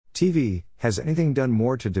TV, has anything done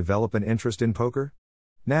more to develop an interest in poker?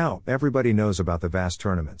 Now, everybody knows about the vast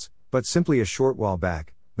tournaments, but simply a short while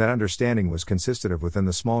back, that understanding was consisted of within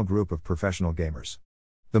the small group of professional gamers.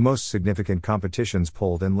 The most significant competitions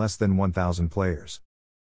polled in less than 1,000 players.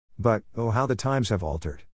 But, oh how the times have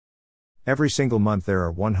altered. Every single month there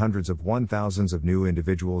are hundreds of thousands of new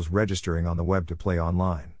individuals registering on the web to play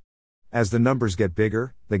online. As the numbers get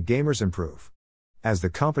bigger, the gamers improve. As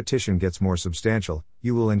the competition gets more substantial,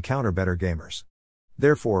 you will encounter better gamers.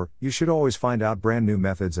 Therefore, you should always find out brand new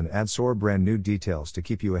methods and add brand new details to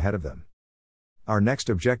keep you ahead of them. Our next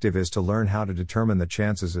objective is to learn how to determine the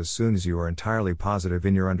chances as soon as you are entirely positive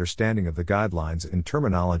in your understanding of the guidelines and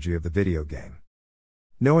terminology of the video game.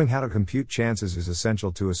 Knowing how to compute chances is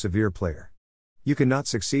essential to a severe player. You cannot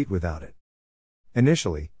succeed without it.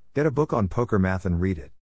 Initially, get a book on poker math and read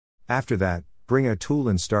it. After that, bring a tool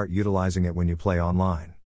and start utilizing it when you play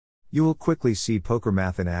online. You will quickly see poker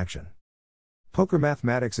math in action. Poker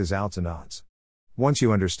mathematics is outs and odds. Once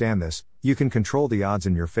you understand this, you can control the odds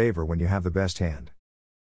in your favor when you have the best hand.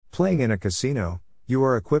 Playing in a casino, you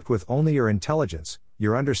are equipped with only your intelligence,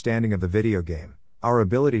 your understanding of the video game, our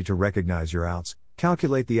ability to recognize your outs,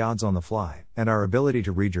 calculate the odds on the fly, and our ability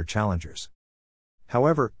to read your challengers.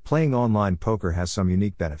 However, playing online poker has some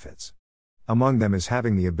unique benefits. Among them is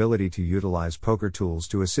having the ability to utilize poker tools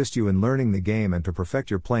to assist you in learning the game and to perfect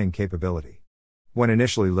your playing capability. When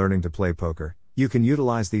initially learning to play poker, you can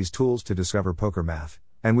utilize these tools to discover poker math,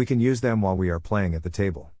 and we can use them while we are playing at the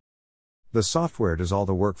table. The software does all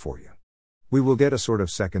the work for you. We will get a sort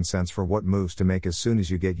of second sense for what moves to make as soon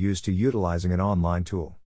as you get used to utilizing an online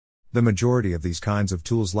tool. The majority of these kinds of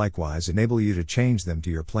tools likewise enable you to change them to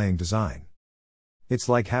your playing design. It's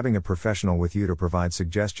like having a professional with you to provide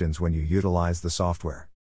suggestions when you utilize the software.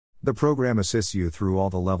 The program assists you through all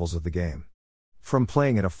the levels of the game. From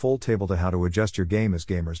playing at a full table to how to adjust your game as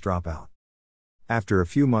gamers drop out. After a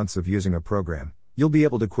few months of using a program, you'll be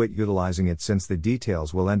able to quit utilizing it since the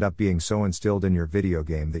details will end up being so instilled in your video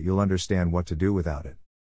game that you'll understand what to do without it.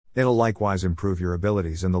 It'll likewise improve your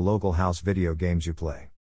abilities in the local house video games you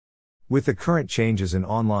play. With the current changes in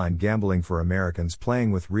online gambling for Americans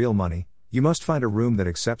playing with real money, you must find a room that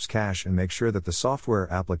accepts cash and make sure that the software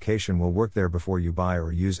application will work there before you buy or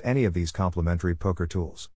use any of these complimentary poker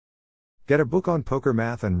tools. Get a book on poker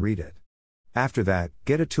math and read it. After that,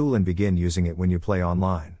 get a tool and begin using it when you play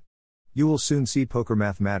online. You will soon see poker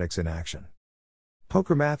mathematics in action.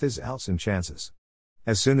 Poker math is outs and chances.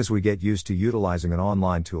 As soon as we get used to utilizing an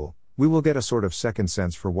online tool, we will get a sort of second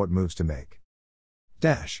sense for what moves to make.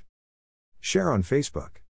 Share on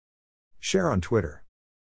Facebook. Share on Twitter.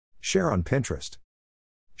 Share on Pinterest.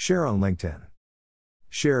 Share on LinkedIn.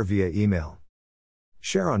 Share via email.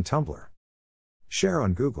 Share on Tumblr. Share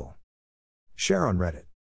on Google. Share on Reddit.